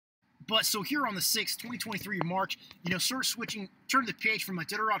But so here on the 6th, 2023 of March, turn the page from my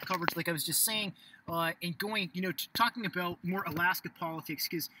Iditarod coverage, like I was just saying, and going, talking about more Alaska politics,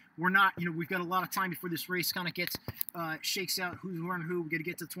 because we're not, we've got a lot of time before this race kind of gets, shakes out who's running who. We got to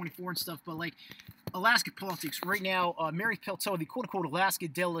get to 24 and stuff, but like Alaska politics right now, Mary Peltola, the quote-unquote Alaska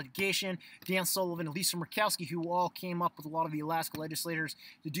delegation, Dan Sullivan and Lisa Murkowski, who all came up with a lot of the Alaska legislators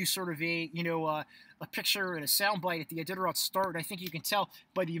to do sort of a picture and a soundbite at the Iditarod start. I think you can tell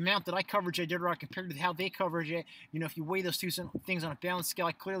by the amount that I coverage Iditarod compared to how they coverage it. If you weigh those two things on a balanced scale,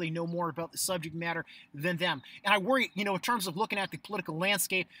 I clearly know more about the subject matter than them. And I worry, in terms of looking at the political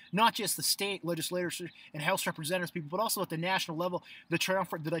landscape, not just the state legislators and House representatives people, but also at the national level, the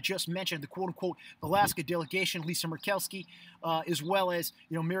triumvirate that I just mentioned, the quote-unquote Alaska delegation, Lisa Murkowski, as well as,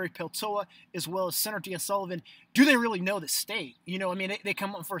 Mary Peltola, as well as Senator Dan Sullivan. Do they really know the state? They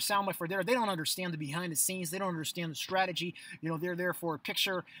come up for a soundbite for there. They don't understand the behind the scenes. They don't understand the strategy. They're there for a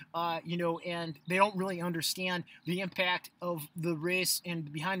picture, and they don't really understand the impact of the race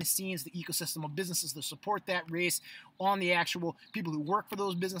and behind the scenes, the ecosystem of businesses that support that race on the actual people who work for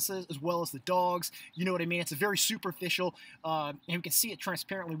those businesses, as well as the dogs. You know what I mean? It's a very superficial, and you can see it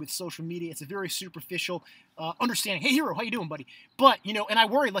transparently with social media. It's a very superficial understanding. Hey, Hero, how you doing, buddy? But, and I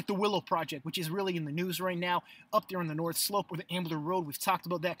worry, like the Willow Project, which is really in the news right now, up there on the North Slope with the Ambler Road. We've talked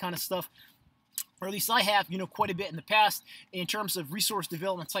about that kind of stuff. Or at least I have, quite a bit in the past in terms of resource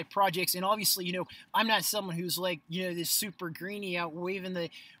development type projects. And obviously, I'm not someone who's like, this super greenie out waving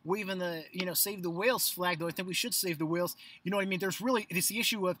the, save the whales flag, though I think we should save the whales. You know what I mean? It's the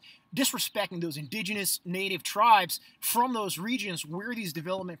issue of disrespecting those indigenous native tribes from those regions where these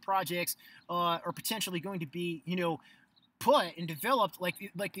development projects are potentially going to be, put and developed, like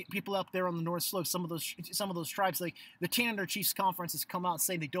the people up there on the North Slope. Some of those tribes, like the Canada Chiefs Conference, has come out and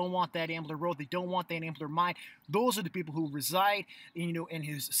say they don't want that Ambler Road, they don't want that Ambler mine. Those are the people who reside, and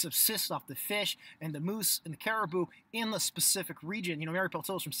who subsist off the fish and the moose and the caribou in the specific region. Mary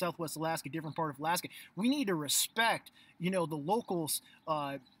Peltola is from Southwest Alaska, different part of Alaska. We need to respect, the locals'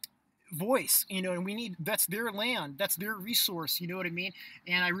 voice, and that's their land, that's their resource. You know what I mean?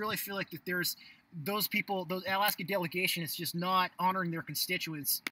 And I really feel like that there's those people, those Alaska delegation is just not honoring their constituents